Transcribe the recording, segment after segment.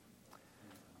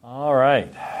All right.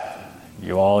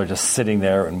 You all are just sitting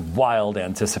there in wild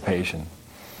anticipation.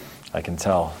 I can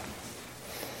tell.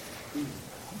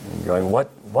 You're going,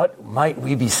 what might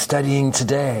we be studying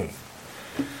today?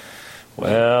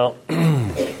 Well,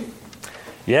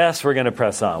 yes, we're going to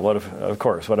press on. Of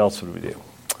course, what else would we do?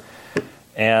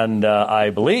 And I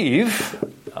believe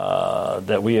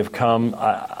that we have come,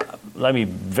 let me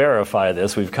verify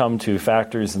this, we've come to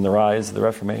factors in the rise of the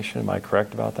Reformation. Am I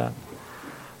correct about that?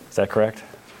 Is that correct?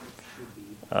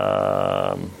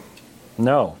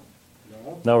 No.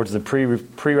 No, it's the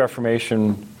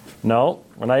pre-Reformation. No,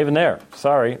 we're not even there.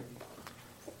 Sorry.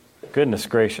 Goodness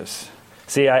gracious.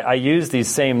 See, I use these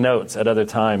same notes at other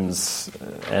times,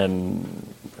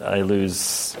 and I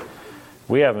lose.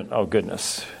 We haven't. Oh,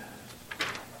 goodness.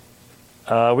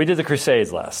 We did the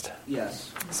Crusades last.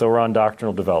 Yes. So we're on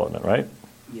doctrinal development, right?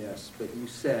 Yes, but you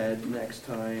said next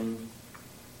time.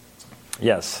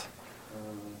 Yes.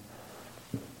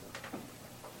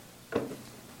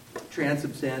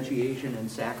 Transubstantiation and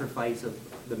sacrifice of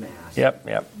the Mass. Yep.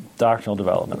 Doctrinal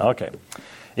development. Okay.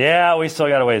 Yeah, we still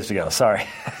got a ways to go. Sorry.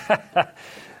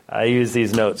 I use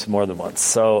these notes more than once.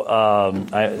 So,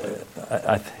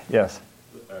 yes.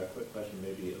 A quick question,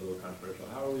 maybe a little controversial.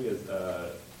 How are we as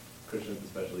Christians,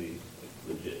 especially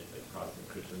legit, Protestant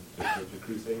Christians, to the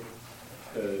crusade?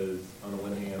 Because on the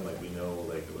one hand, we know,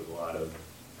 there was a lot of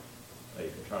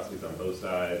atrocities on both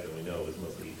sides, and we know it was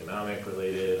mostly economic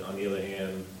related. On the other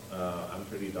hand, I'm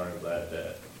pretty darn glad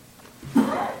that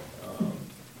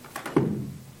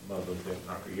Muslims didn't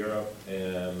conquer Europe,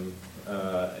 and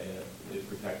it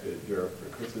protected Europe for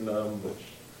Christendom,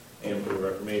 and for the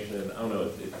Reformation. I don't know.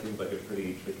 It seems like a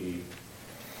pretty tricky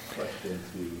question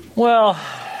to. Well,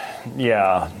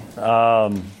 yeah.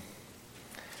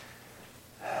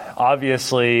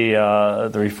 Obviously,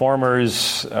 the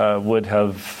Reformers would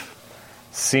have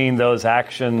seen those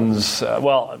actions.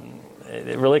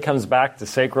 It really comes back to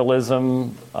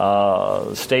sacralism,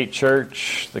 state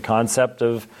church, the concept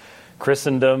of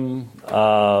Christendom.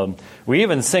 We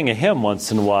even sing a hymn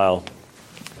once in a while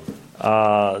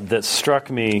that struck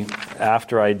me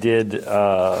after I did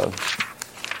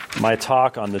my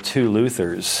talk on the two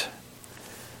Luthers.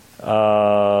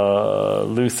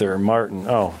 Luther, Martin,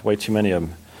 way too many of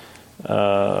them.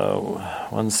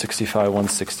 165,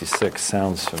 166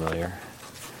 sounds familiar.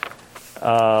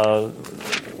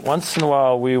 Once in a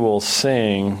while we will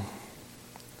sing.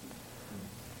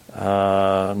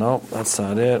 Nope, that's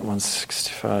not it.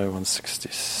 165,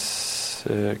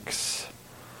 166,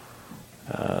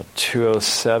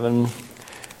 207.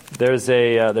 There's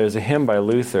a hymn by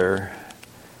Luther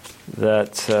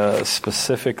that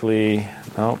specifically.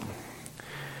 Nope.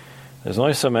 There's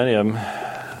only so many of them.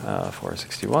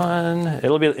 461.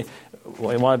 It'll be. You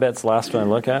want to bet it's the last one I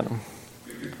look at?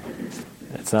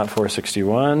 It's not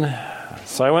 461.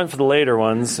 So I went for the later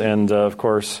ones, and of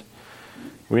course,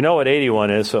 we know what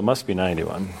 81 is, so it must be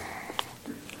 91.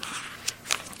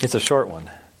 It's a short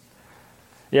one.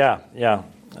 Yeah,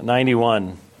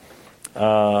 91.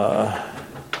 The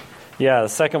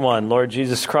second one. Lord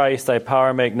Jesus Christ, thy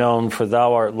power make known, for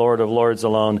thou art Lord of lords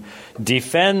alone.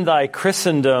 Defend thy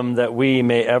Christendom, that we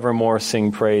may evermore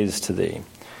sing praise to thee.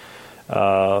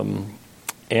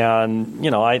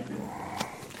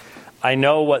 I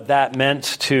know what that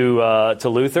meant to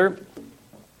Luther,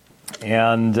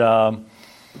 and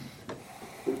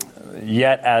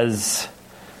yet, as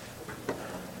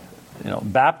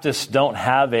Baptists don't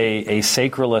have a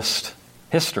sacralist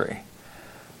history.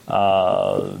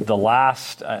 The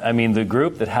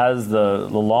group that has the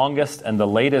longest and the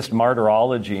latest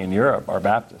martyrology in Europe are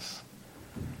Baptists,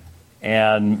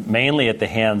 and mainly at the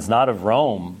hands not of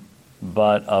Rome,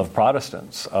 but of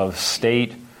Protestants, of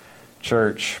state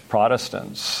church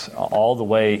Protestants, all the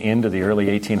way into the early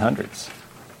 1800s.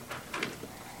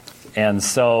 And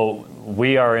so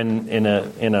we are in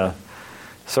a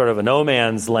sort of a no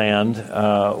man's land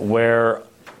where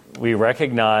we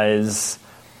recognize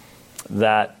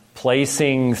that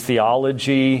placing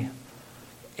theology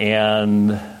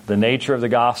and the nature of the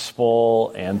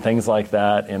gospel and things like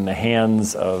that in the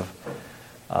hands of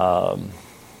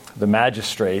the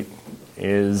magistrate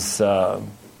has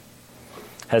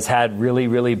had really,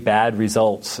 really bad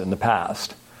results in the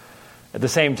past. At the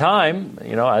same time,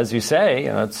 as you say,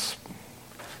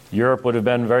 Europe would have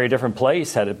been a very different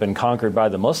place had it been conquered by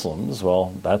the Muslims.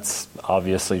 Well, that's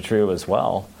obviously true as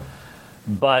well.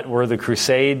 But were the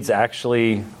Crusades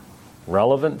actually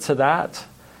relevant to that?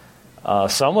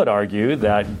 Some would argue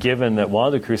that given that one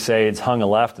of the Crusades hung a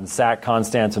left and sacked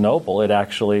Constantinople, it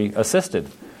actually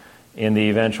assisted in the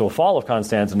eventual fall of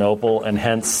Constantinople, and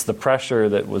hence the pressure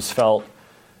that was felt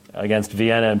against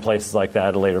Vienna and places like that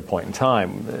at a later point in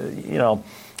time.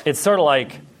 it's sort of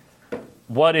like,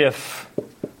 what if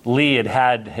Lee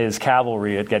had his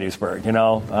cavalry at Gettysburg?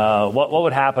 What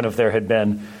would happen if there had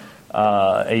been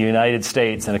a United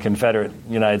States and a Confederate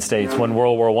United States when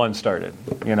World War I started?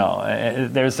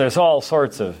 There's all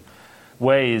sorts of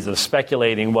ways of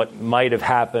speculating what might have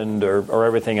happened or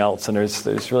everything else, and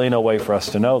there's really no way for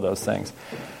us to know those things.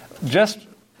 Just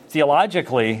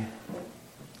theologically,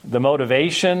 the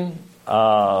motivation,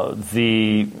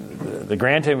 the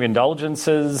granting of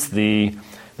indulgences, the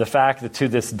fact that to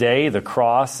this day the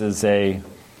cross is a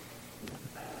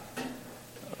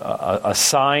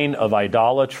sign of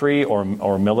idolatry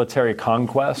or military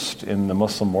conquest in the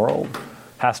Muslim world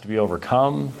has to be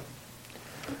overcome.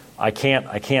 I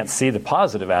can't see the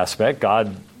positive aspect.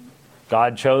 God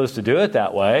chose to do it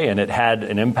that way, and it had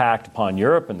an impact upon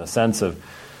Europe in the sense of,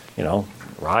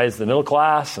 rise of the middle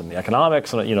class and the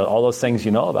economics and all those things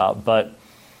about. But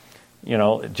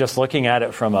just looking at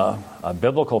it from a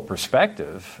biblical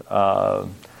perspective,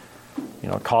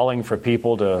 calling for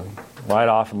people to ride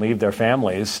off and leave their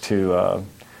families to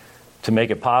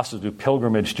make it possible to do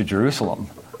pilgrimage to Jerusalem,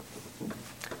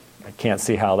 I can't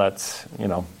see how that's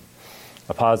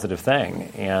a positive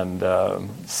thing. And the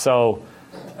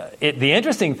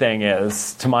interesting thing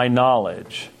is, to my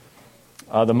knowledge,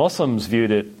 the Muslims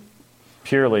viewed it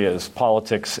purely as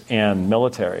politics and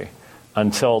military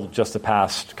until just the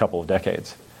past couple of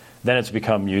decades. Then it's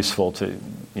become useful to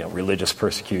religious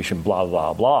persecution, blah,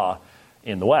 blah, blah,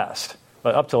 in the West.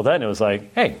 But up till then, it was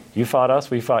like, hey, you fought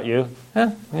us, we fought you.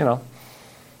 No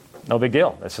big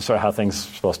deal. That's just sort of how things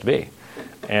are supposed to be.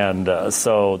 And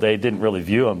so they didn't really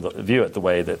view it the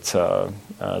way that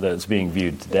it's being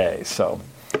viewed today. So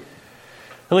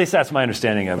at least that's my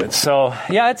understanding of it. So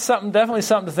yeah, it's definitely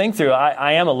something to think through.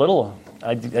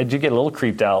 I do get a little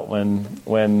creeped out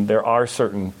when there are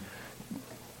certain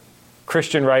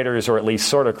Christian writers, or at least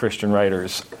sort of Christian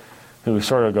writers, who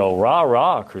sort of go rah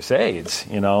rah crusades,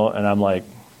 and I'm like,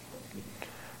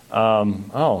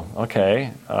 oh,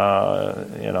 okay,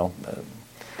 all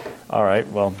right,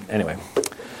 well, anyway.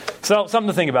 So something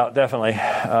to think about, definitely.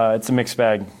 It's a mixed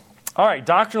bag. All right,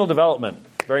 doctrinal development,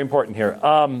 very important here.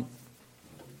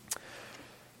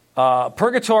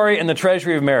 Purgatory and the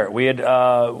treasury of merit. We had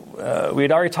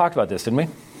already talked about this, didn't we?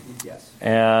 Yes.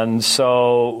 And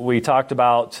so we talked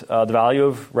about the value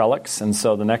of relics, and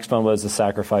so the next one was the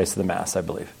sacrifice of the Mass, I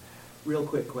believe. Real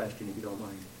quick question, if you don't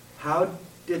mind. How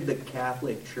did the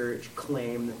Catholic Church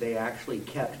claim that they actually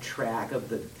kept track of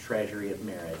the treasury of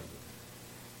merit?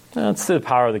 It's the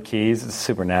power of the keys. It's a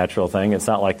supernatural thing. It's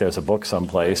not like there's a book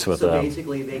someplace with So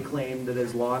basically they claimed that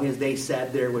as long as they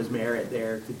said there was merit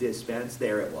there to dispense,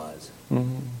 there it was.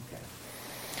 Mm-hmm. Okay.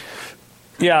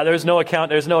 Yeah, there's no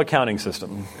accounting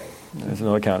system. There's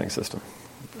no accounting system.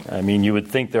 I mean, you would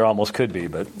think there almost could be,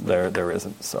 but there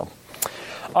isn't. So,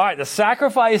 all right, the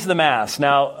sacrifice of the Mass.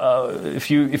 Now, if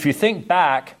you think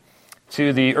back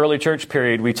to the early church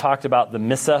period, we talked about the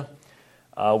Missa,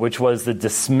 which was the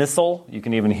dismissal. You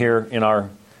can even hear in our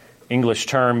English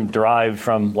term derived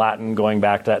from Latin going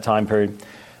back to that time period.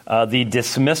 The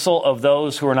dismissal of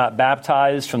those who were not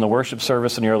baptized from the worship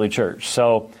service in the early church.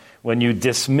 So when you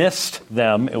dismissed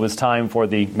them, it was time for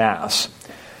the Mass.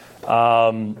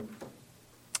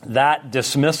 That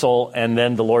dismissal and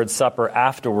then the Lord's Supper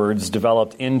afterwards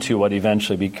developed into what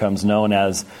eventually becomes known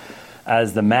as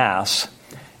the Mass.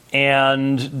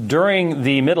 And during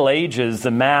the Middle Ages, the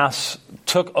Mass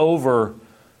took over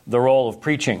the role of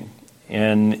preaching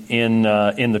in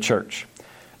the church.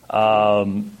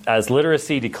 As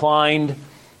literacy declined,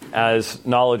 as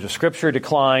knowledge of Scripture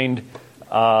declined,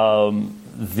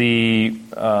 the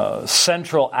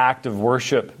central act of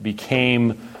worship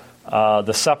became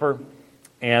the supper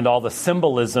and all the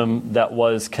symbolism that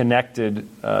was connected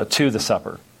to the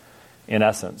supper, in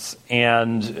essence.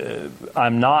 And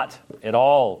I'm not at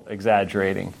all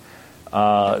exaggerating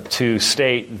to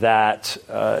state that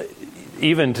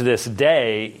even to this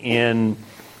day in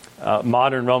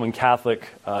modern Roman Catholic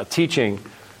teaching,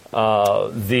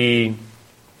 the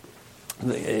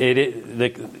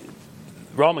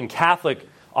Roman Catholic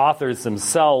authors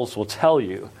themselves will tell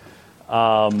you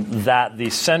that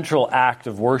the central act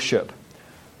of worship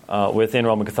within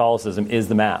Roman Catholicism is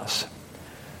the Mass.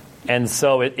 And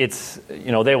so it's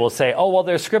they will say, oh, well,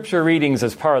 there's Scripture readings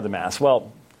as part of the Mass.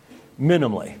 Well,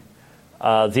 minimally.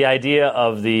 The idea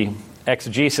of the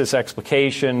exegesis,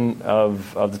 explication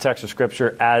of the text of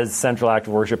Scripture as central act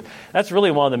of worship, that's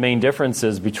really one of the main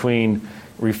differences between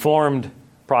Reformed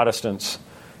Protestants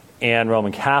and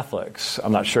Roman Catholics.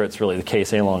 I'm not sure it's really the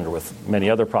case any longer with many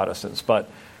other Protestants, but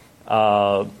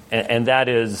and that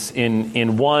is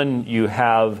in one you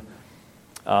have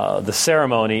the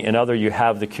ceremony. In other, you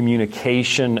have the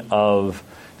communication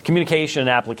and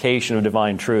application of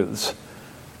divine truths.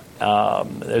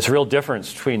 There's a real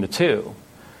difference between the two.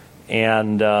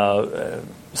 And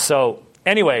so,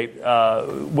 anyway,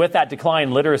 with that decline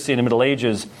in literacy in the Middle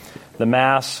Ages, the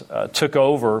Mass took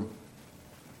over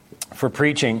for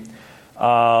preaching.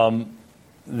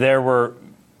 There were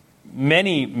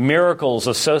many miracles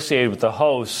associated with the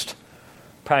host,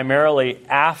 primarily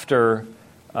after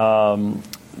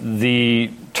the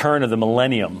turn of the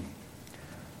millennium.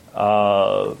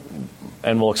 And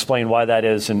we'll explain why that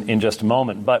is in just a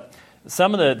moment. But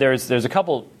there's a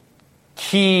couple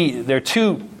there are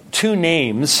two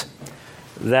names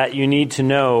that you need to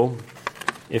know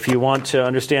if you want to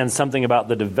understand something about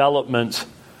the development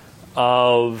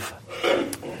of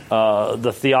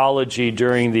the theology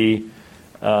during the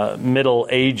Middle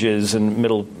Ages and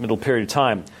middle period of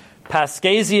time.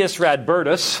 Paschasius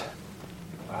Radbertus.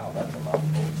 Wow, that's a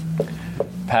mouthful.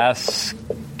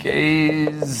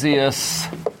 Paschasius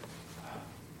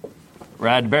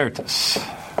Radbertus.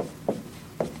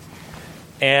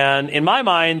 And in my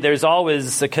mind, there's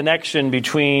always a connection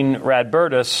between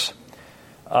Radbertus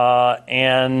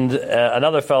and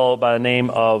another fellow by the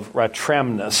name of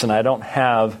Ratramnus. And I don't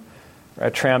have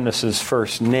Ratramnus'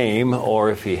 first name, or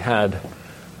if he had...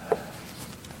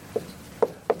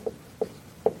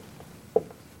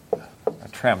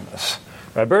 Ratramnus.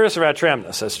 Radbertus or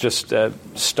Ratramnus. That's just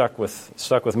stuck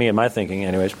with me in my thinking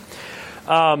anyways.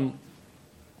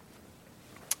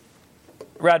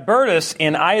 Radbertus,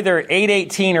 in either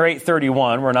 818 or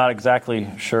 831, we're not exactly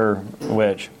sure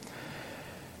which,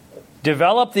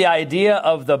 developed the idea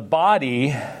of the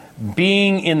body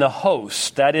being in the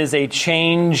host. That is a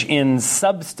change in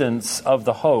substance of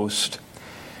the host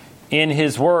in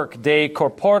his work De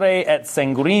Corpore et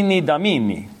Sanguini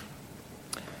Domini.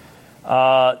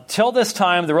 Till this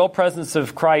time, the real presence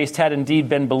of Christ had indeed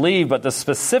been believed, but the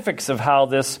specifics of how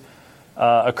this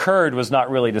occurred was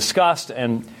not really discussed.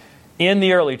 And in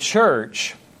the early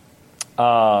church,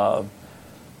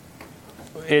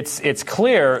 it's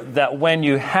clear that when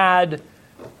you had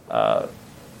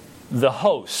the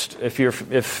host, if you're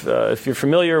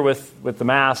familiar with the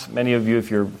Mass, many of you, if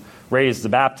you're raised the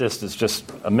Baptist, it's just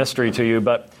a mystery to you.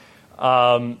 But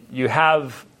you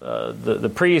have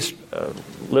the priest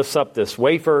lifts up this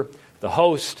wafer, the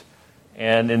host,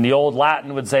 and in the old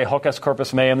Latin would say "Hoc est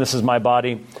corpus meum," this is my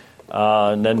body.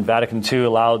 And then Vatican II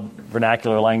allowed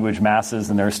vernacular language masses,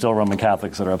 and there are still Roman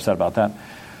Catholics that are upset about that.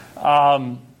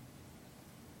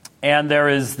 And there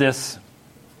is this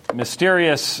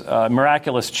mysterious,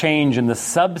 miraculous change in the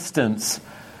substance,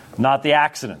 not the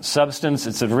accident. Substance,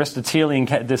 it's an Aristotelian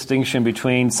distinction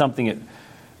between something's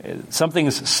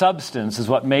substance is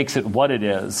what makes it what it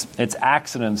is. Its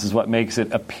accidents is what makes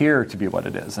it appear to be what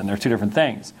it is. And they're two different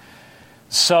things.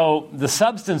 So the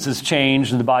substance has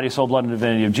changed in the body, soul, blood, and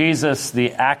divinity of Jesus.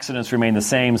 The accidents remain the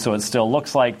same, so it still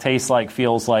looks like, tastes like,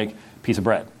 feels like a piece of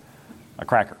bread, a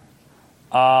cracker.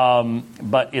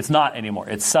 But it's not anymore.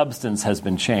 Its substance has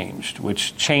been changed,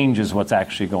 which changes what's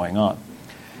actually going on.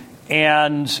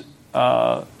 And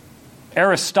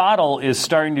Aristotle is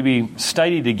starting to be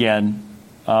studied again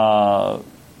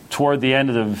toward the end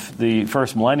of the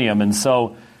first millennium, and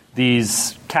so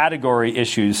these category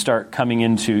issues start coming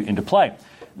into play.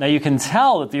 Now you can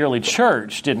tell that the early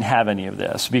church didn't have any of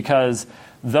this, because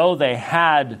though they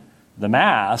had the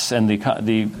Mass and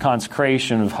the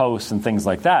consecration of hosts and things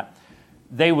like that,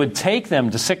 they would take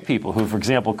them to sick people who, for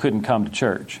example, couldn't come to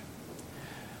church.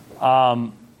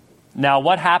 Now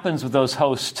what happens with those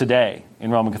hosts today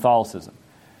in Roman Catholicism?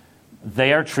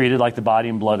 They are treated like the body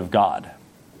and blood of God.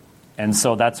 And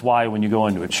so that's why when you go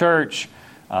into a church,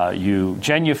 you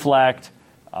genuflect.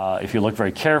 If you look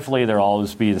very carefully, there will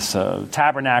always be this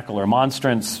tabernacle or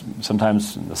monstrance,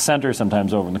 sometimes in the center,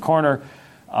 sometimes over in the corner,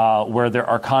 where there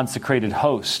are consecrated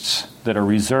hosts that are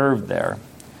reserved there.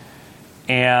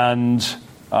 And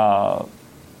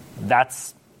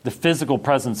that's the physical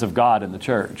presence of God in the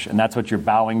church. And that's what you're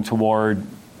bowing toward,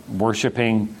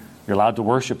 worshiping. You're allowed to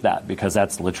worship that because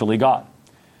that's literally God.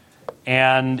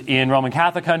 And in Roman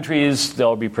Catholic countries,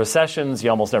 there'll be processions. You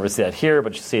almost never see that here,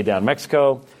 but you see it down in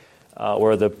Mexico,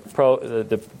 where the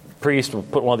priest will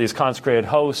put one of these consecrated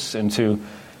hosts into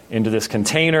this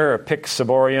container, a pyx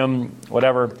ciborium,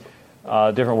 whatever,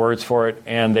 different words for it,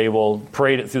 and they will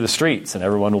parade it through the streets, and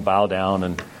everyone will bow down,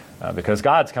 and because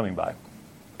God's coming by.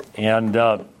 And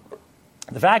the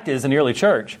fact is, in the early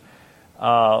church,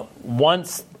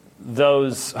 once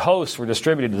those hosts were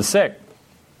distributed to the sick,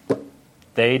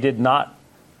 they didn't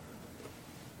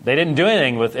do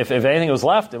anything with, if anything was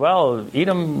left, well, eat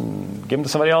them, give them to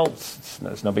somebody else.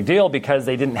 It's no big deal, because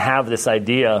they didn't have this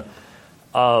idea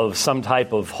of some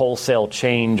type of wholesale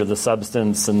change of the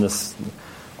substance and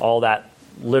all that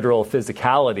literal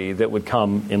physicality that would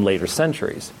come in later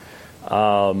centuries.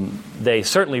 They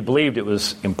certainly believed it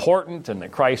was important and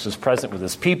that Christ was present with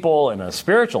his people in a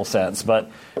spiritual sense, but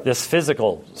this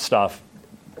physical stuff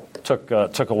took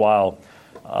a while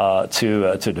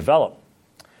to develop.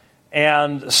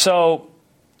 And so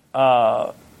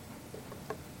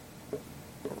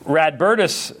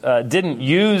Radbertus didn't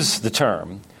use the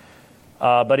term,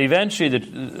 but eventually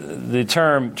the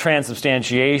term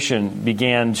transubstantiation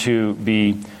began to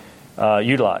be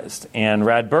utilized. And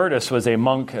Radbertus was a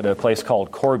monk at a place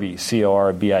called Corbie,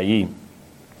 Corbie.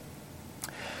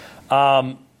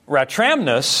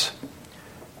 Ratramnus,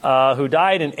 who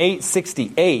died in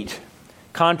 868,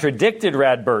 contradicted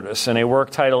Radbertus in a work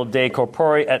titled De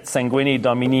Corpore et Sanguini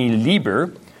Domini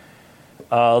Liber,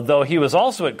 though he was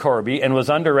also at Corbie and was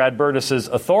under Radbertus's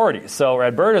authority. So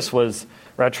Radbertus was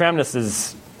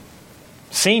Ratramnus's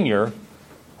senior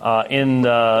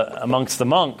amongst the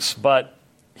monks, but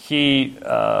he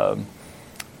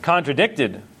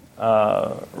contradicted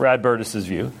Radbertus's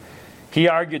view. He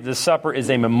argued the supper is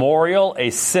a memorial,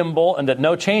 a symbol, and that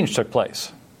no change took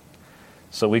place.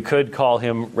 So we could call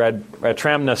him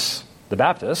Ratramnus the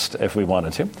Baptist if we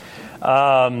wanted to,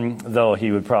 though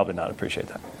he would probably not appreciate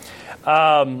that.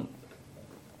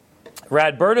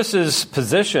 Radbertus's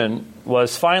position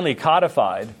was finally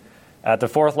codified at the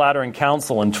Fourth Lateran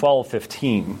Council in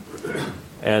 1215.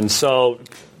 And so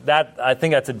I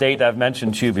think that's a date I've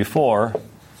mentioned to you before.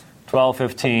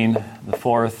 1215, the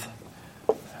Fourth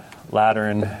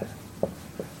Lateran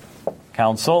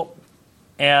Council.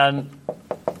 And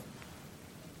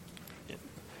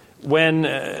when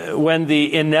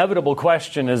the inevitable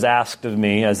question is asked of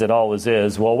me, as it always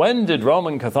is, well, when did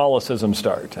Roman Catholicism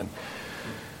start? And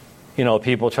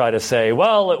people try to say,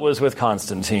 well, it was with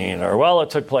Constantine, or well,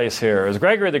 it took place here. It was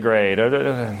Gregory the Great.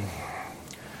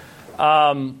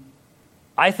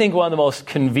 I think one of the most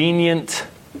convenient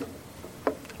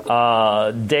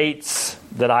dates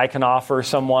that I can offer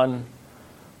someone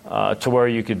to where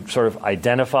you could sort of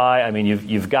identify. I mean,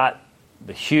 you've got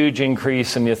the huge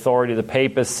increase in the authority of the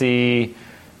papacy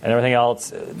and everything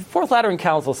else. Fourth Lateran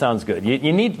Council sounds good.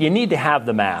 You need to have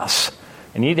the Mass.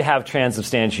 You need to have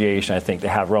transubstantiation, I think, to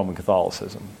have Roman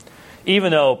Catholicism.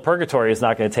 Even though purgatory is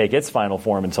not going to take its final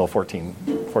form until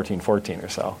 1414 or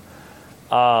so.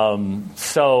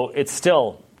 So it's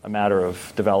still a matter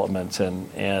of development,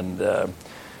 and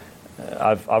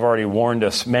I've already warned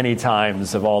us many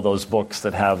times of all those books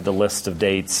that have the list of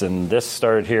dates, and this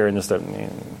started here, and this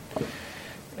started,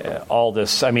 all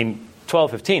this. I mean,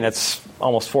 1215. That's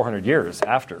almost 400 years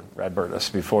after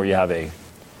Radbertus before you have a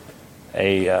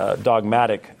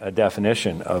dogmatic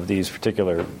definition of these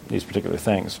particular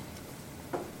things.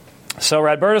 So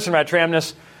Radbertus and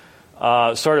Ratramnus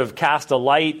sort of cast a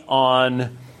light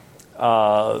on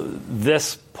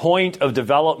this point of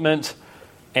development,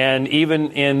 and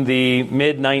even in the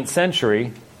mid-9th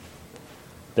century,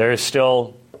 there is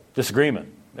still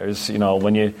disagreement. There's,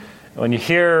 when you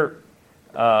hear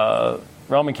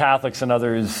Roman Catholics and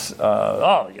others,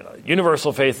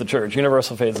 universal faith of the church,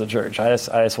 universal faith of the church. I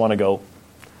just want to go,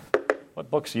 what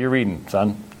books are you reading,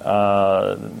 son?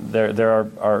 There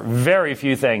are very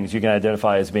few things you can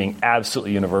identify as being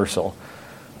absolutely universal.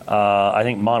 I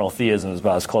think monotheism is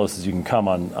about as close as you can come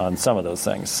on some of those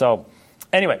things. So,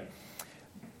 anyway,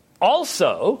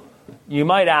 also, you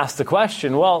might ask the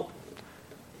question, well,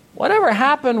 whatever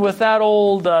happened with that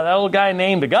old guy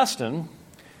named Augustine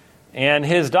and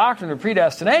his doctrine of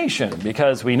predestination?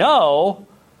 Because we know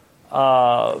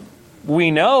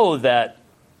that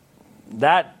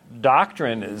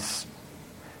doctrine is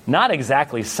not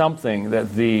exactly something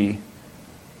that the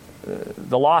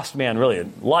lost man really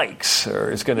likes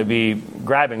or is going to be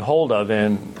grabbing hold of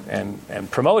and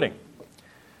promoting.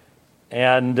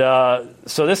 And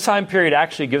so this time period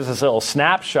actually gives us a little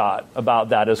snapshot about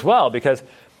that as well, because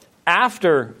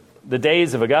after the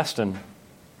days of Augustine,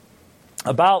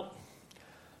 about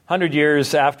 100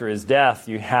 years after his death,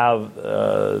 you have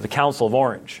the Council of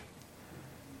Orange.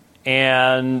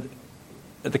 And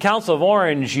at the Council of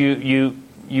Orange, you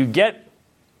get,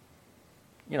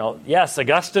 yes,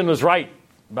 Augustine was right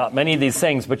about many of these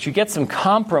things, but you get some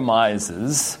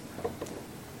compromises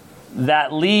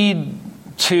that lead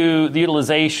to the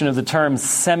utilization of the term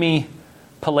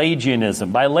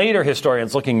semi-Pelagianism. By later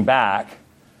historians looking back,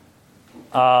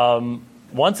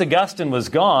 once Augustine was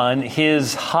gone,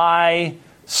 his high,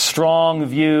 strong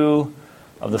view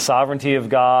of the sovereignty of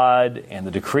God and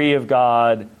the decree of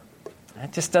God,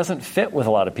 that just doesn't fit with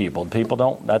a lot of people.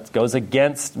 That goes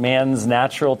against man's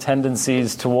natural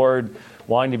tendencies toward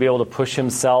wanting to be able to push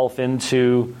himself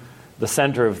into the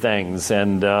center of things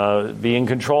and be in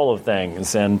control of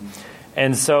things.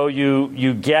 And so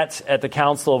you get at the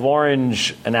Council of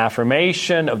Orange an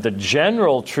affirmation of the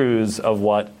general truths of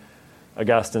what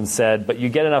Augustine said, but you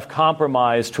get enough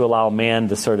compromise to allow man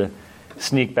to sort of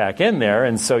sneak back in there,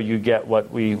 and so you get what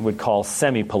we would call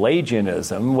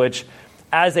semi-Pelagianism, which,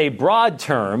 as a broad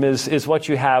term, is what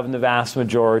you have in the vast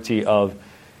majority of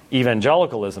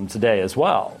evangelicalism today as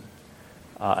well.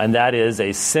 And that is a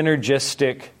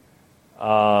synergistic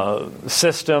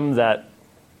system that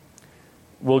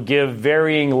will give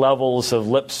varying levels of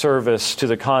lip service to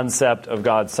the concept of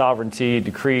God's sovereignty,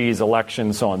 decrees,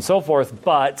 election, so on and so forth,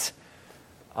 but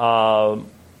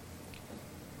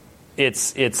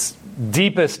its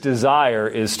deepest desire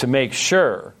is to make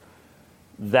sure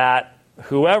that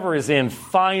whoever is in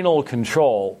final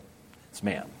control is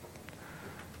man.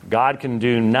 God can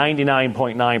do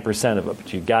 99.9% of it,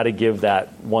 but you've got to give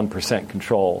that 1%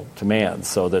 control to man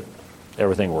so that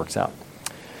everything works out.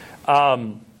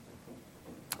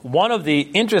 One of the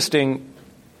interesting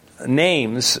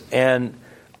names, and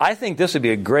I think this would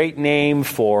be a great name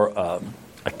for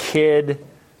a kid,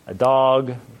 a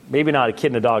dog, maybe not a kid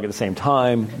and a dog at the same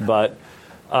time, but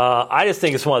I just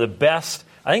think it's one of the best.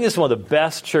 I think this is one of the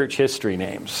best church history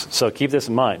names. So keep this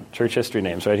in mind. Church history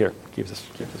names right here. Keep this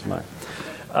in mind.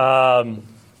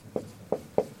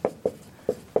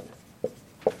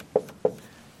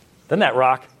 Doesn't that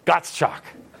rock? Gottschalk.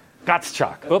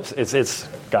 Gottschalk. Oops, it's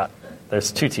got.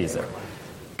 There's two T's there.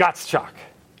 Gottschalk.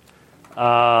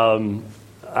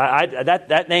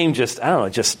 That name just, I don't know,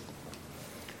 just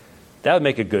that would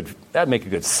make a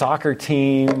good soccer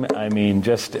team. I mean,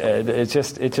 it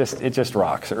just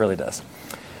rocks. It really does.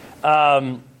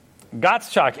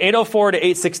 Gottschalk, 804 to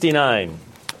 869.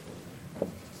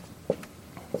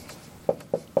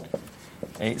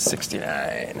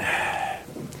 869.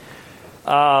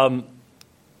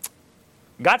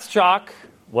 Gottschalk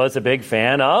was a big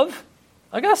fan of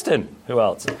Augustine. Who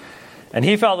else? And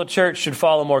he felt the church should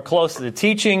follow more closely the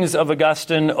teachings of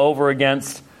Augustine over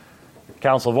against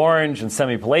Council of Orange and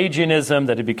semi-Pelagianism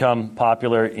that had become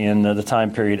popular in the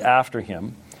time period after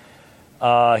him.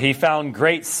 He found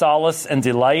great solace and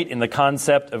delight in the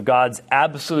concept of God's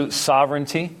absolute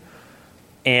sovereignty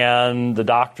and the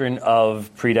doctrine of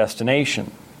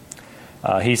predestination.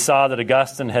 He saw that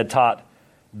Augustine had taught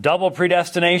double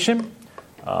predestination,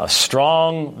 a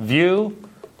strong view,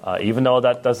 even though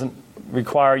that doesn't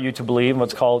require you to believe in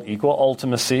what's called equal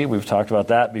ultimacy. We've talked about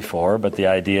that before, but the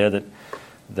idea that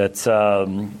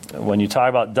when you talk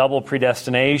about double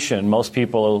predestination, most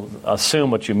people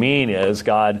assume what you mean is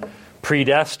God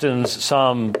predestines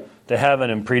some to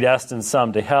heaven and predestines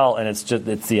some to hell, and it's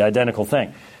the identical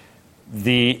thing.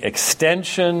 The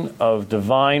extension of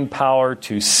divine power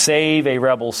to save a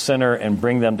rebel sinner and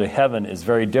bring them to heaven is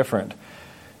very different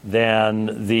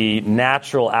than the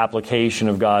natural application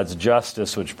of God's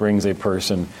justice, which brings a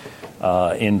person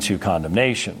into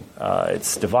condemnation.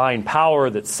 It's divine power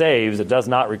that saves. It does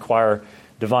not require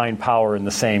divine power in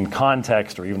the same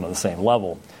context or even on the same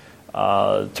level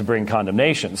to bring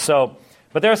condemnation.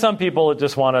 But there are some people that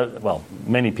just want to,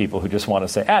 many people who just want to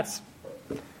say, that's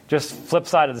just flip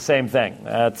side of the same thing.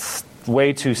 That's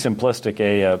way too simplistic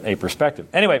a perspective.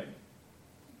 Anyway,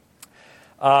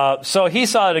 so he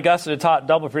saw that Augustine had taught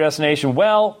double predestination.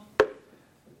 Well,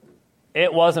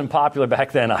 it wasn't popular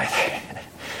back then either.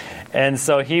 And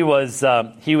so he was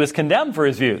condemned for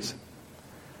his views.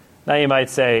 Now you might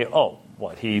say, oh,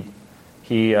 what, he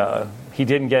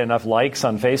didn't get enough likes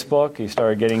on Facebook? He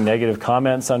started getting negative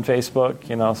comments on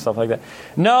Facebook, stuff like that.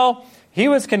 No, he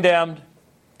was condemned,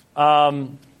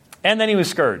 and then he was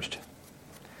scourged.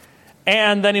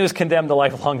 And then he was condemned to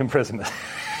lifelong imprisonment.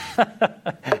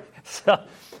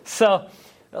 So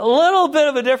a little bit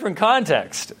of a different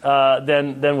context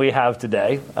than we have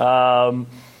today.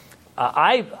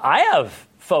 I have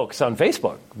folks on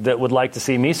Facebook that would like to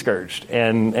see me scourged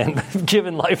and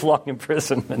given lifelong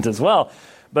imprisonment as well,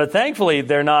 but thankfully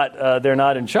they're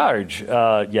not in charge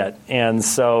yet, and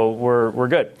so we're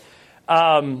good.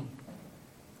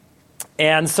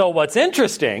 And so what's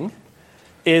interesting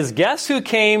is, guess who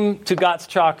came to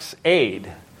Gottschalk's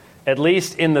aid, at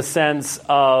least in the sense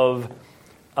of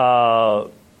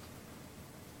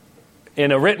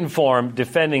in a written form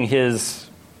defending his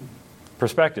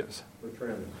perspectives?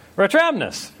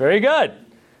 Ratramnus. Very good.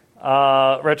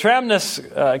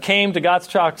 Ratramnus came to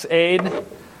Gottschalk's aid,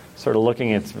 sort of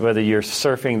looking at whether you're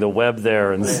surfing the web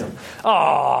there. And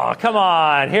oh, come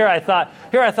on! Here I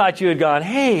thought you had gone,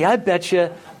 hey, I bet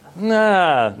you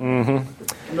Nah. I'm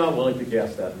not willing to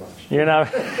guess that much. You're not.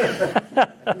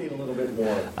 I need a little bit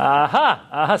more.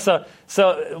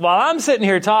 So while I'm sitting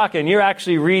here talking, you're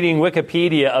actually reading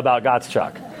Wikipedia about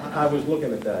Gottschalk. I was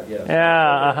looking at that, yes.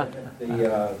 Yeah.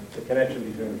 The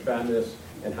connection between Travis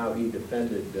and how he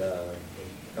defended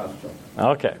Gottschalk.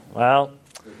 Okay. Well,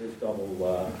 With his double,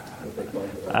 what they call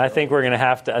it. I think we're gonna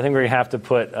have to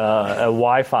put a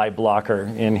Wi-Fi blocker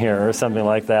in here or something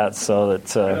like that, so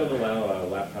that. I don't allow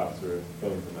laptops or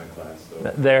phones in my class. So.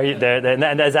 There.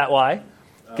 And is that why?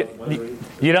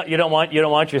 You don't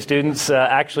want your students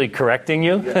actually correcting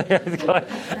you.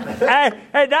 hey,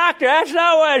 doctor, that's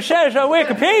not what it says on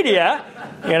Wikipedia.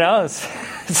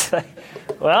 It's like,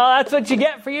 well, that's what you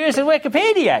get for using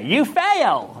Wikipedia. You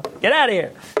fail. Get out of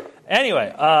here.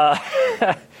 Anyway,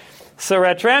 so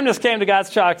Ratramnus came to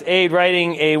Gottschalk's aid,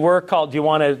 writing a work called. Do you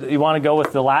want to go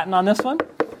with the Latin on this one?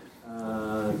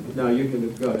 No, you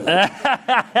can go ahead.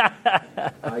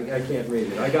 I can't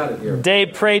read it. I got it here. De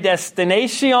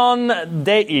predestination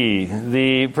Dei,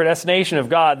 the predestination of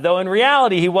God. Though in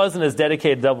reality, he wasn't as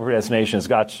dedicated to double predestination as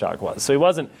Gottschalk was. So he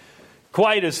wasn't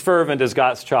quite as fervent as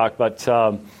Gottschalk, but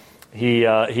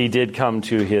he did come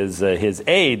to his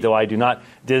aid. Though I do not.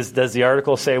 Does the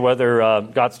article say whether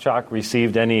Gottschalk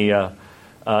received any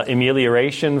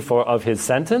amelioration of his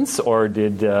sentence, or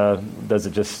does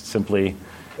it just simply?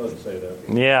 Doesn't say that.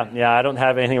 Yeah, I don't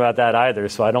have anything about that either,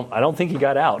 so I don't think he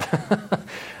got out.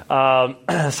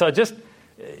 So just,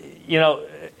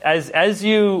 as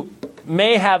you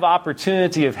may have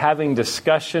opportunity of having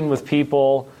discussion with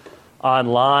people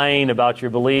online about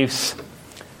your beliefs,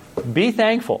 be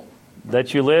thankful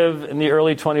that you live in the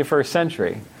early 21st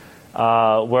century,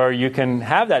 where you can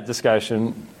have that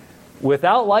discussion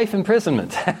without life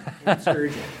imprisonment And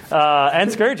scourging.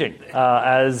 and scourging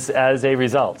as a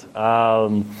result,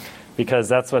 because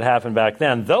that's what happened back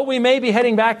then. Though we may be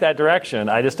heading back that direction,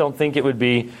 I just don't think it would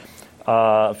be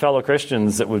fellow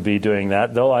Christians that would be doing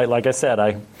that. Though, like I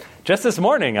said, just this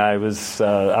morning I was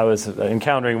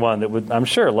encountering one that would, I'm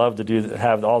sure, love to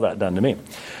have all that done to me.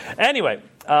 Anyway,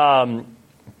 so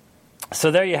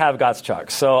there you have Gottschalk.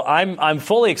 So I'm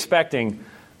fully expecting.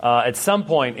 At some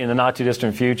point in the not too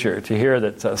distant future, to hear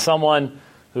that someone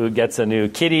who gets a new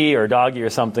kitty or doggy or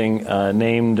something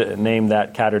named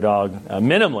that cat or dog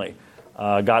minimally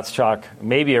Gottschalk,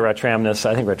 maybe a Ratramnus.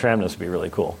 I think Ratramnus would be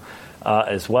really cool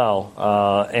as well.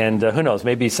 And who knows?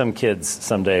 Maybe some kids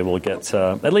someday will get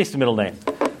at least a middle name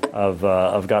of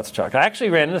Gottschalk. I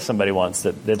actually ran into somebody once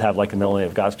that did have like a middle name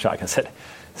of Gottschalk. I said,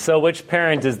 "So which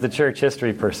parent is the church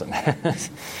history person?"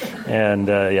 And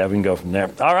we can go from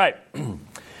there. All right.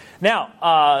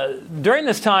 Now, during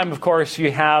this time, of course,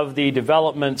 you have the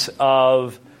development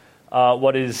of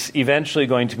what is eventually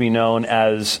going to be known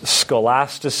as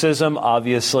Scholasticism.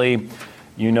 Obviously,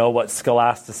 you know what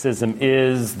Scholasticism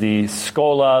is. The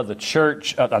schola, the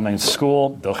church,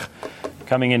 school,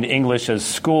 coming into English as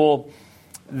school.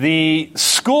 The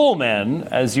schoolmen,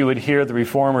 as you would hear the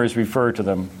reformers refer to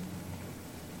them,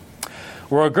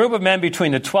 were a group of men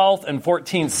between the 12th and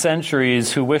 14th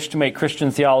centuries who wished to make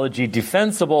Christian theology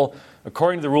defensible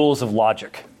according to the rules of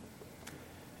logic.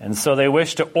 And so they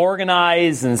wished to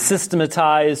organize and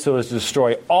systematize so as to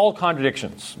destroy all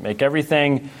contradictions, make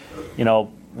everything,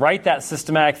 write that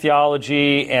systematic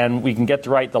theology, and we can get to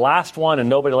write the last one, and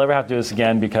nobody will ever have to do this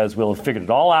again because we'll have figured it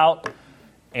all out,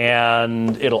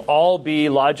 and it'll all be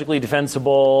logically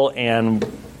defensible, and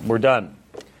we're done.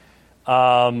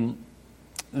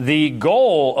 The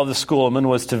goal of the schoolmen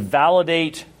was to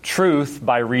validate truth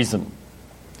by reason.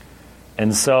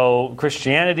 And so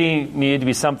Christianity needed to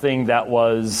be something that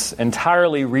was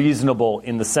entirely reasonable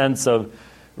in the sense of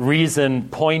reason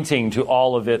pointing to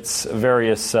all of its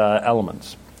various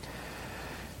elements.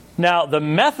 Now, the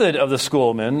method of the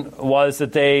schoolmen was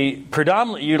that they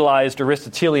predominantly utilized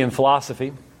Aristotelian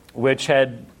philosophy, which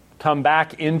had come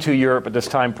back into Europe at this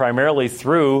time primarily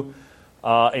through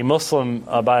a Muslim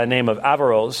by the name of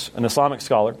Averroes, an Islamic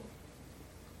scholar.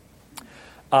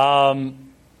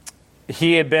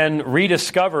 He had been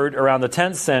rediscovered around the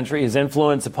 10th century. His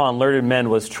influence upon learned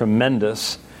men was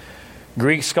tremendous.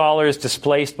 Greek scholars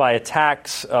displaced by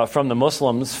attacks from the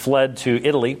Muslims fled to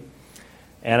Italy.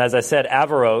 And as I said,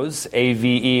 Averroes,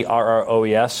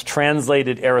 Averroes,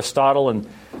 translated Aristotle and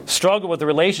struggled with the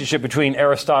relationship between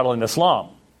Aristotle and Islam.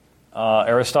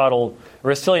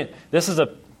 Aristotelian. This is a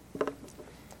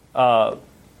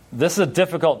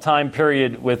difficult time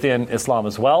period within Islam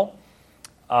as well.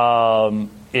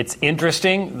 It's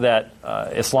interesting that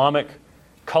Islamic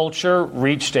culture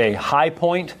reached a high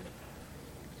point,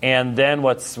 and then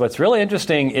what's really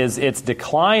interesting is its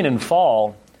decline and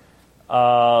fall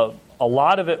a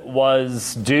lot of it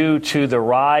was due to the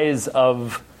rise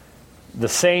of the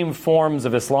same forms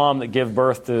of Islam that give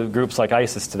birth to groups like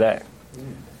ISIS today.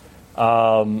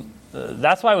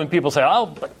 That's why when people say, "Oh,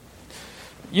 but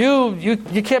you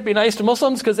can't be nice to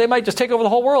Muslims because they might just take over the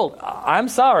whole world," I'm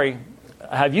sorry.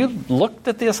 Have you looked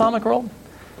at the Islamic world?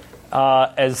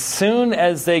 As soon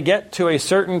as they get to a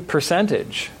certain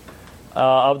percentage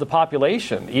of the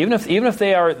population, even if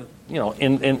they are,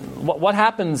 in what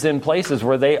happens in places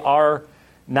where they are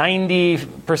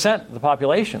 90% of the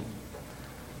population?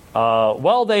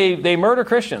 They murder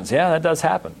Christians. Yeah, that does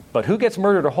happen. But who gets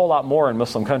murdered a whole lot more in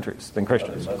Muslim countries than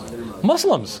Christians?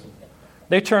 Muslims.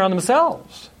 They turn on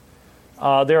themselves.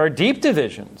 There are deep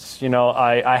divisions.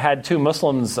 I had two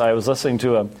Muslims. I was listening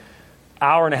to an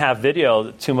hour-and-a-half video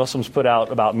that two Muslims put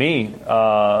out about me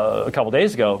a couple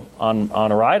days ago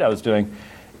on a ride I was doing.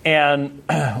 And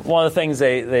one of the things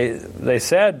they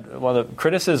said, one of the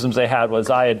criticisms they had was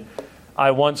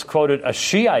I once quoted a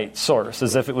Shiite source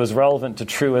as if it was relevant to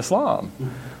true Islam.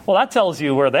 Well, that tells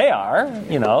you where they are.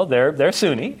 They're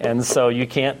Sunni, and so you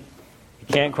can't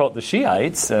quote the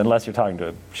Shiites unless you're talking to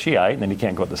a Shiite, and then you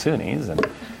can't quote the Sunnis,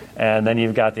 and then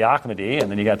you've got the Ahmadi,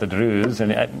 and then you got the Druze,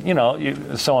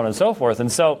 and so on and so forth.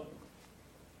 And so,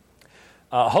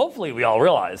 hopefully, we all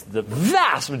realize the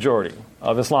vast majority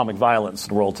of Islamic violence in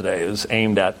the world today is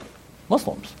aimed at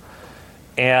Muslims,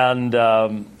 and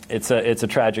it's a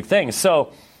tragic thing.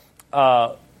 So,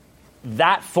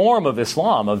 that form of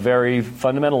Islam, a very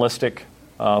fundamentalistic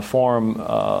form,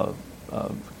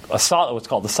 what's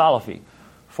called the Salafi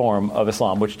form of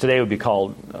Islam, which today would be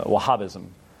called Wahhabism,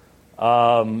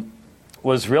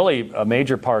 was really a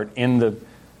major part in the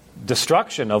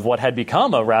destruction of what had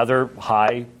become a rather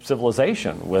high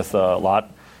civilization with a lot,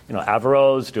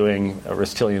 Averroes doing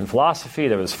Aristotelian philosophy,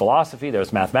 there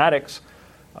was mathematics,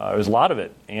 there was a lot of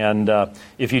it. And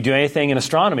if you do anything in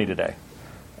astronomy today,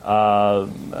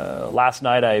 last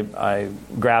night I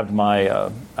grabbed my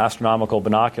astronomical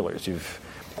binoculars.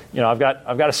 I've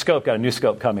got a scope, got a new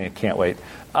scope coming. I can't wait.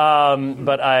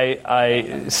 But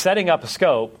I setting up a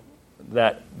scope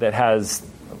that has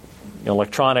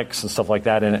electronics and stuff like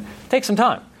that in it takes some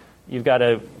time. You've got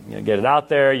to get it out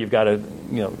there. You've got to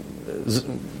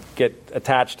get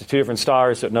attached to two different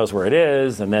stars so it knows where it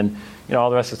is, and then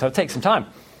all the rest of the stuff. It takes some time.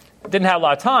 Didn't have a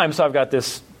lot of time, so I've got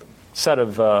this set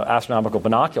of astronomical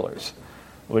binoculars,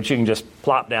 which you can just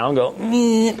plop down, go,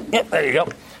 yep, there you go.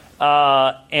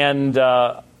 And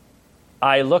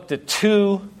I looked at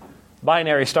two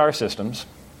binary star systems.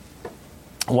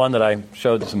 One that I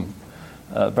showed some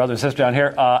brother and sister down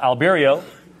here, Alberio,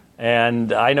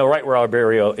 and I know right where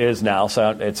Alberio is now,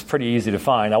 so it's pretty easy to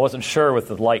find. I wasn't sure with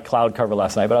the light cloud cover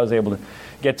last night, but I was able to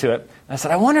get to it. I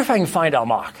said, I wonder if I can find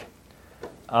Almach.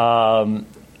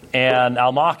 And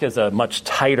Almach is a much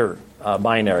tighter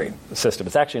binary system.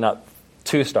 It's actually not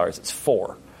two stars, it's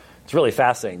four. It's really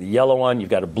fascinating. The yellow one, you've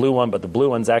got a blue one, but the blue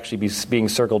one's actually being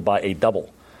circled by a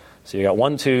double. So you got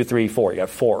 1, 2, 3, 4. You got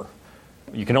four.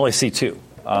 You can only see two,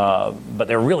 but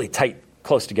they're really tight,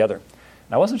 close together.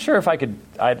 And I wasn't sure if I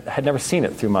had never seen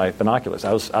it through my binoculars.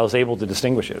 I was able to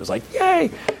distinguish it. It was like, yay!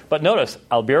 But notice,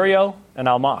 Alberio and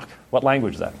Almach. What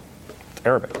language is that? It's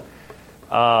Arabic.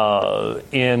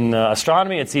 In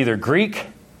astronomy, it's either Greek,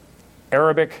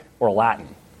 Arabic, or Latin.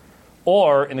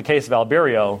 Or, in the case of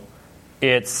Alberio,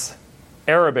 it's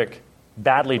Arabic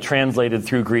badly translated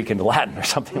through Greek into Latin or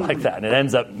something like that. And it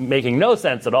ends up making no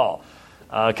sense at all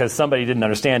because somebody didn't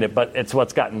understand it, but it's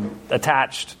what's gotten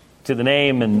attached to the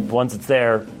name, and once it's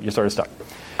there, you're sort of stuck.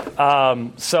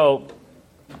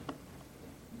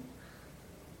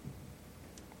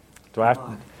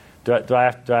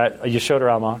 You showed her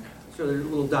Almach? So there's a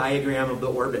little diagram of the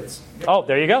orbits. Oh,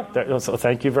 there you go. So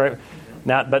thank you very much.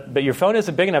 Now, but your phone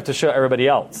isn't big enough to show everybody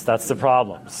else. That's the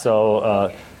problem.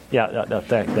 So,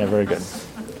 very good.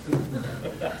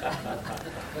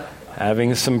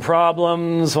 Having some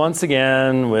problems once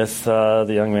again with the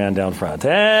young man down front.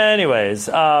 Anyways,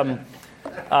 we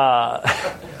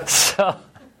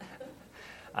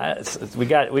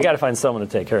got to find someone to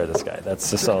take care of this guy.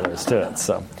 That's just all there is to it.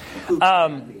 So,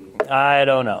 I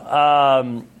don't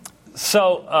know.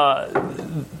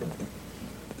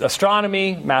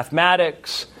 Astronomy,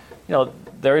 mathematics,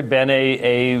 there had been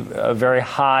a very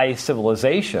high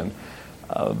civilization,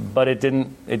 but it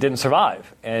didn't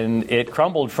survive, and it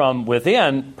crumbled from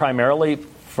within, primarily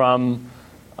from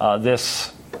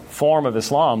this form of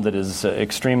Islam that is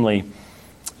extremely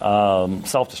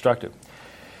self-destructive.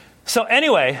 So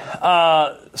anyway,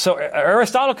 so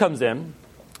Aristotle comes in,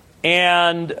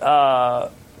 and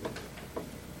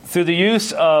through the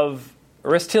use of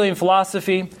Aristotelian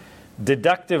philosophy,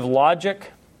 deductive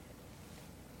logic,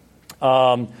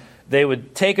 They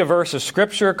would take a verse of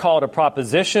Scripture, call it a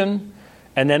proposition,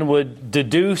 and then would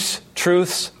deduce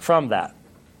truths from that.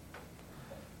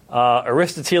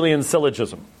 Aristotelian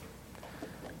syllogism,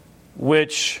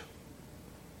 which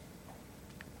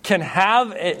can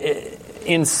have,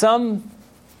 in some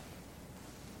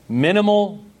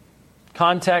minimal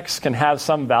context, can have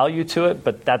some value to it,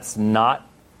 but that's not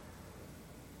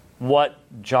what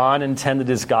John intended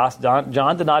his gospel.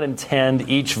 John did not intend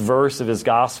each verse of his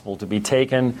gospel to be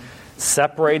taken,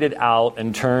 separated out,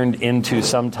 and turned into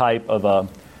some type of a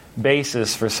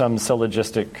basis for some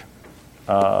syllogistic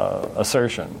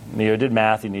assertion. Neither did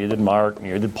Matthew, neither did Mark,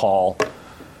 neither did Paul.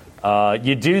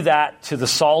 You do that to the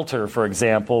Psalter, for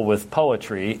example, with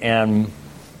poetry, and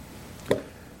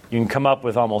you can come up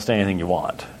with almost anything you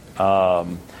want.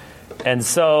 And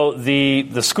so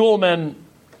the schoolmen,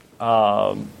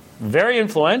 very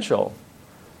influential,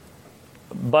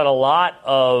 but a lot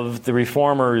of the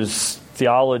Reformers'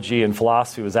 theology and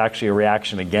philosophy was actually a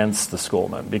reaction against the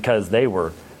schoolmen because they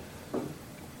were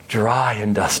dry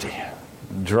and dusty.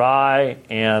 Dry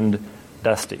and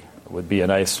dusty would be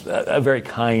a very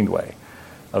kind way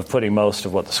of putting most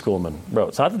of what the schoolmen wrote.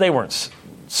 It's not that they weren't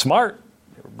smart,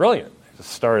 they were brilliant. They just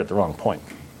started at the wrong point.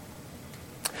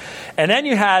 And then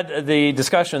you had the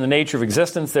discussion of the nature of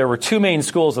existence. There were two main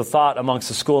schools of thought amongst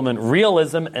the schoolmen,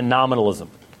 realism and nominalism.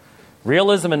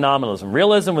 Realism and nominalism.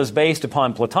 Realism was based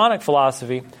upon Platonic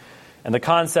philosophy and the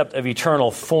concept of eternal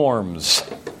forms.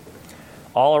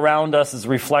 All around us is a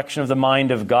reflection of the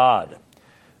mind of God.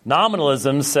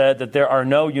 Nominalism said that there are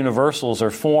no universals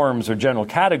or forms or general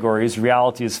categories.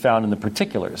 Reality is found in the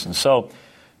particulars. And so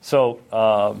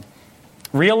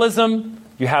realism,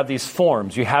 you have these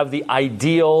forms. You have the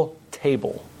ideal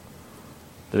table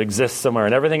that exists somewhere,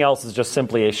 and everything else is just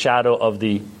simply a shadow of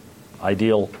the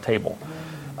ideal table.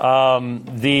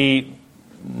 The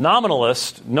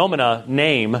nominalist, nomina,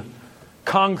 name,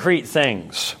 concrete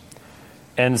things.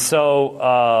 And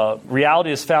so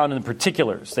reality is found in the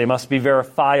particulars. They must be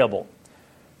verifiable.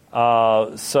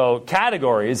 So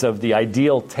categories of the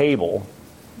ideal table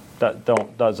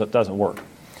doesn't work.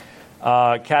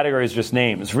 Categories, just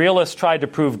names. Realists tried to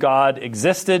prove God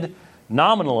existed.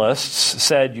 Nominalists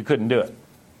said you couldn't do it.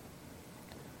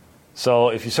 So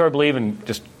if you sort of believe in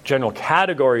just general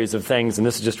categories of things, and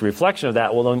this is just a reflection of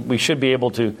that, well, then we should be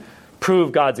able to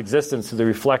prove God's existence through the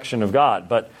reflection of God.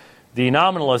 But the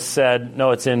nominalists said,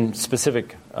 no, it's in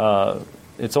specific.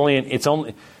 It's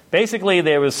only. Basically,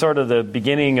 there was sort of the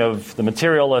beginning of the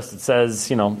materialist that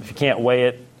says, if you can't weigh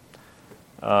it,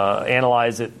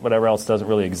 analyze it, whatever else doesn't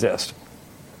really exist.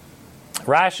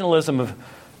 Realism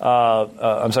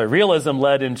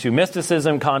led into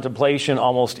mysticism, contemplation,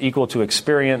 almost equal to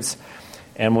experience.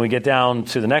 And when we get down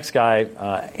to the next guy,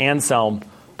 Anselm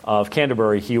of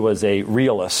Canterbury, he was a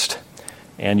realist.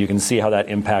 And you can see how that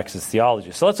impacts his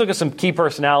theology. So let's look at some key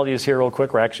personalities here real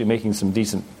quick. We're actually making some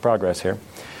decent progress here.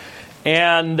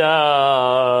 And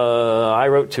I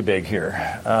wrote too big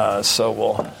here. So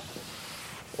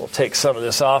we'll take some of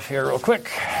this off here real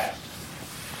quick.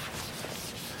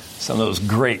 Some of those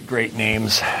great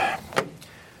names.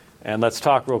 And let's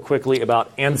talk real quickly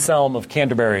about Anselm of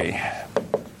Canterbury.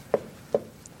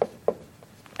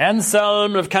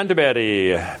 Anselm of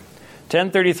Canterbury,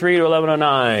 1033 to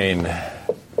 1109.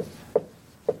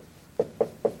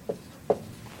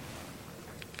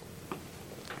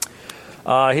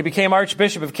 He became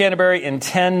Archbishop of Canterbury in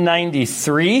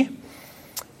 1093.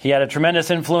 He had a tremendous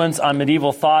influence on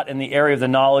medieval thought in the area of the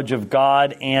knowledge of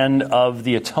God and of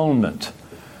the atonement.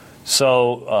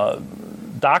 So,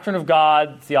 doctrine of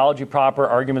God, theology proper,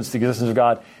 arguments to the existence of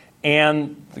God,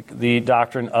 and the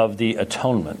doctrine of the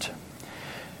atonement.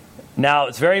 Now,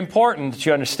 it's very important that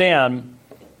you understand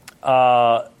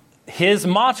his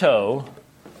motto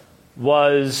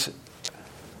was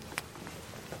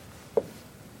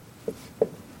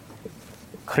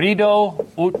Credo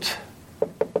ut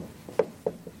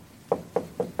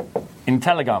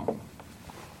intelligam.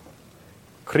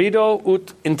 Credo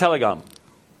ut intelligam.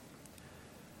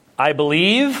 I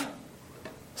believe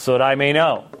so that I may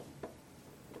know.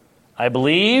 I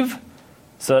believe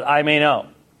so that I may know.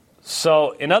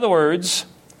 So, in other words,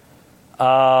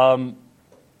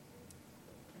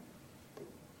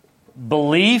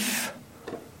 belief,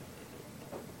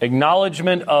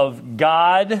 acknowledgement of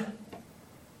God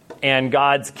and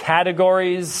God's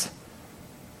categories,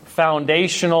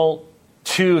 foundational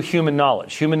to human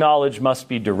knowledge. Human knowledge must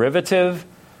be derivative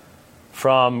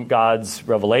from God's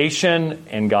revelation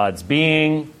and God's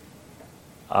being.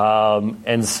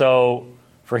 And so,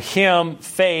 for him,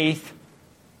 faith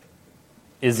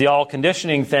is the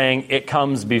all-conditioning thing. It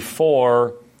comes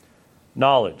before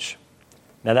knowledge.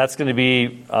 Now, that's going to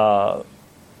be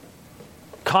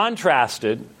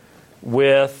contrasted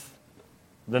with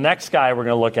the next guy we're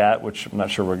going to look at, which I'm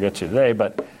not sure we'll get to today,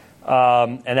 but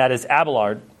and that is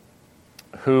Abelard,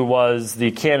 who was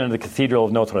the canon of the Cathedral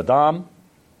of Notre Dame.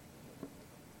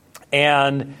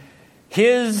 And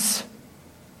his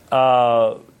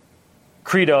credo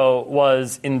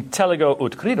was intelligo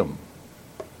ut credum.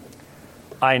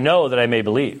 I know that I may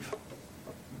believe.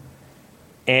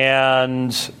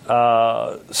 And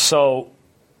so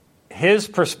his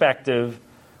perspective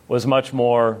was much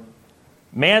more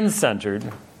man-centered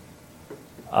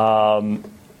than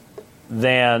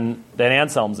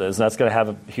Anselm's is. And that's going to have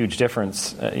a huge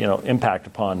difference, impact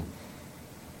upon.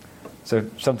 So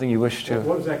something you wish to...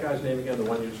 What was that guy's name again, the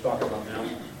one you're just talking about now?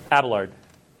 Abelard.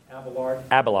 Abelard?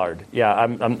 Abelard.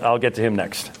 Yeah, I'll get to him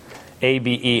next.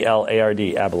 Abelard,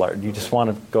 Abelard. You just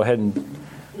want to go ahead and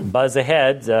buzz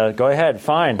ahead. Go ahead,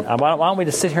 fine. Why don't we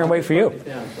just sit here and wait for you?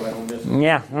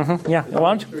 Yeah, yeah.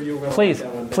 Why don't you,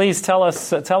 please tell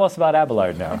us about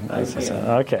Abelard now.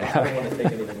 Okay. I don't want to take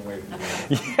anything away from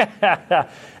you. Yeah.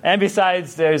 And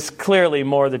besides, there's clearly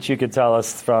more that you could tell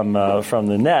us from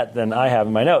the net than I have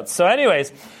in my notes. So,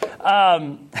 anyways,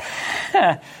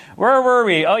 where were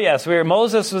we? Oh, yes,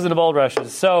 Moses was in the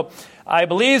bulrushes. So, I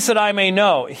believe that I may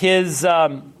know his.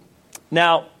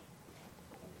 Now,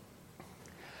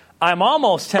 I'm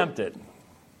almost tempted,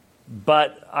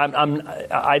 but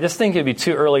I just think it'd be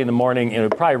too early in the morning, and it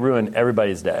would probably ruin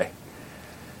everybody's day.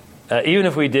 Even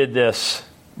if we did this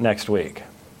next week.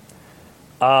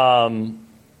 I'm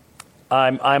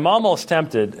almost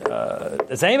tempted.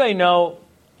 Does anybody know,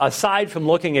 aside from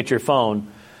looking at your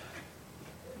phone,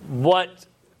 what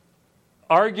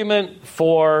argument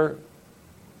for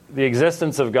the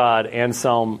existence of God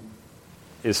Anselm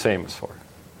is famous for?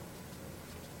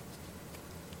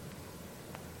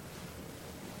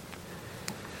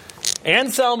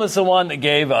 Anselm is the one that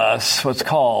gave us what's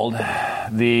called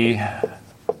the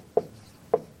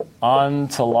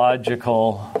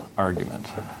ontological argument.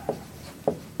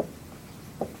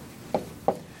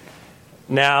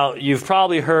 Now, you've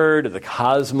probably heard of the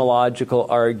cosmological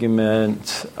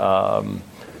argument.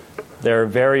 There are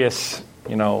various,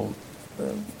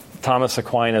 Thomas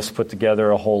Aquinas put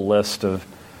together a whole list of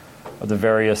the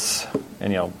various,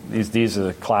 and these are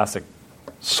the classic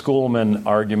schoolman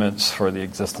arguments for the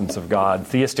existence of God,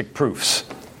 theistic proofs.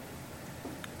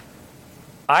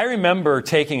 I remember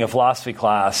taking a philosophy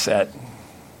class it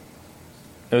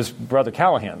was Brother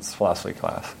Callahan's philosophy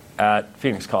class at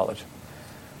Phoenix College.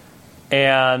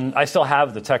 And I still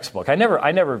have the textbook. I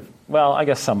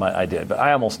guess some I did, but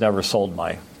I almost never sold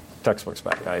my textbooks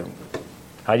back.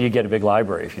 How do you get a big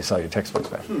library if you sell your textbooks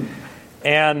back?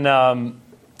 And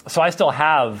so I still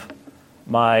have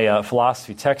my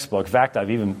philosophy textbook. In fact,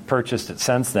 I've even purchased it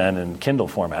since then in Kindle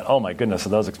format. Oh my goodness, are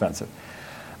those expensive.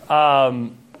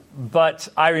 But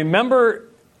I remember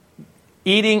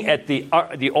eating at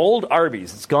the old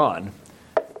Arby's, it's gone,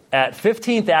 at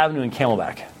 15th Avenue in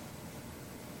Camelback.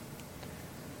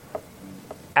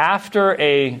 After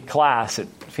a class at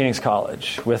Phoenix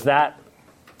College, with that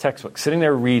textbook, sitting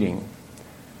there reading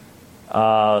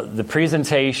the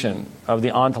presentation of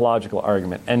the ontological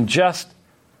argument, and just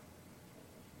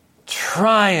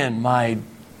trying my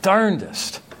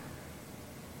darndest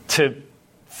to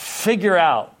figure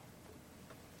out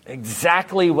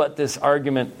exactly what this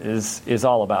argument is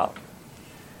all about.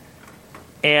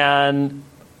 And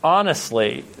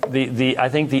honestly, I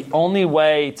think the only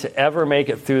way to ever make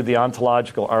it through the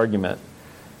ontological argument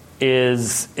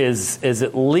is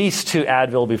at least 2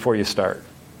 Advil before you start,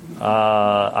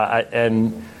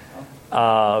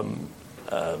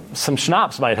 some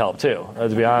schnapps might help too. To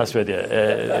be honest with you,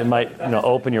 it might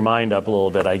open your mind up a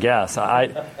little bit. I guess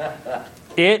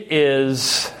it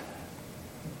is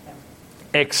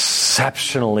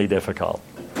exceptionally difficult,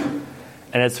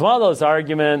 and it's one of those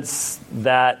arguments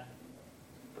that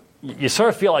you sort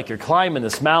of feel like you're climbing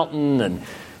this mountain, and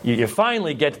you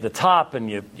finally get to the top, and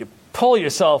you pull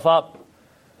yourself up,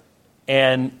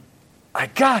 and I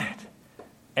got it.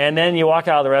 And then you walk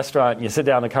out of the restaurant, and you sit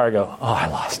down in the car and go, oh, I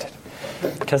lost it.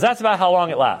 Because that's about how long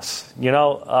it lasts,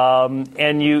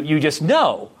 and you just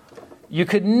know you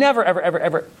could never, ever, ever,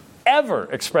 ever, ever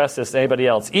express this to anybody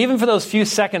else, even for those few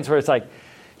seconds where it's like,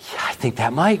 yeah, I think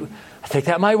that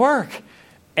might work.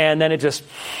 And then it's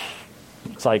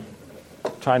like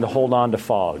trying to hold on to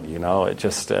fog, it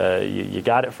just, you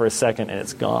got it for a second and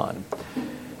it's gone.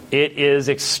 It is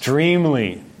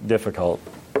extremely difficult.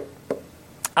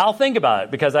 I'll think about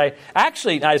it, because I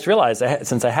just realized,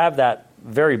 since I have that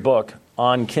very book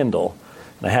on Kindle,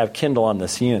 and I have Kindle on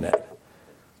this unit,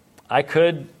 I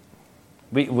could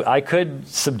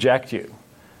subject you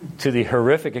to the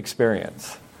horrific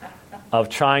experience of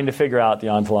trying to figure out the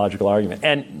ontological argument.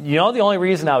 And the only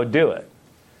reason I would do it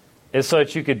is so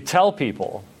that you could tell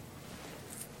people,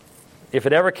 if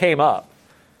it ever came up,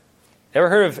 ever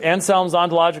heard of Anselm's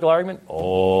ontological argument?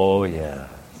 Oh, yeah.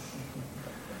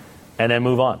 And then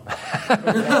move on.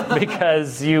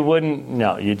 Because you wouldn't,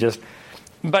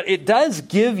 but it does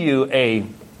give you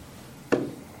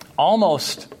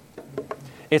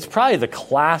it's probably the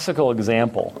classical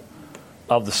example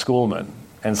of the schoolman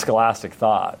and scholastic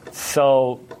thought.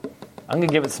 So I'm going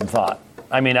to give it some thought.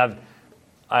 I mean,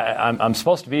 I'm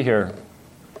supposed to be here,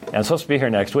 and I'm supposed to be here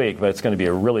next week, but it's going to be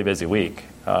a really busy week.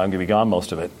 I'm going to be gone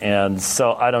most of it. And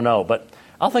so I don't know, but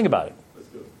I'll think about it.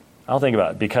 I'll think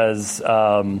about it because,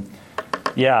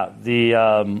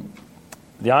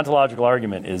 the ontological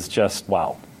argument is just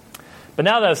wow. But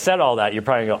now that I've said all that, you're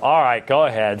probably going to go, all right, go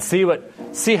ahead.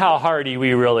 See how hardy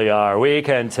we really are. We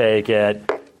can take it.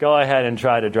 Go ahead and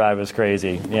try to drive us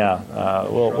crazy. Yeah.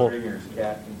 Schrodinger's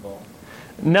cat involved.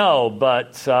 No,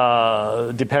 but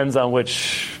depends on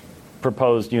which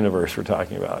proposed universe we're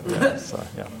talking about.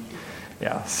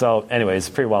 Yeah. So anyways,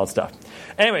 pretty wild stuff.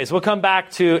 Anyways, we'll come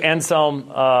back to Anselm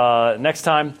next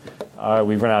time.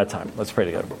 We've run out of time. Let's pray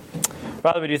together.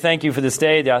 Father, we do thank you for this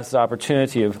day, this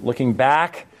opportunity of looking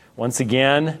back once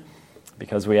again,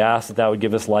 because we ask that would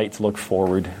give us light to look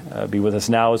forward. Be with us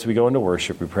now as we go into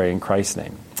worship. We pray in Christ's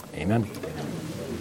name. Amen.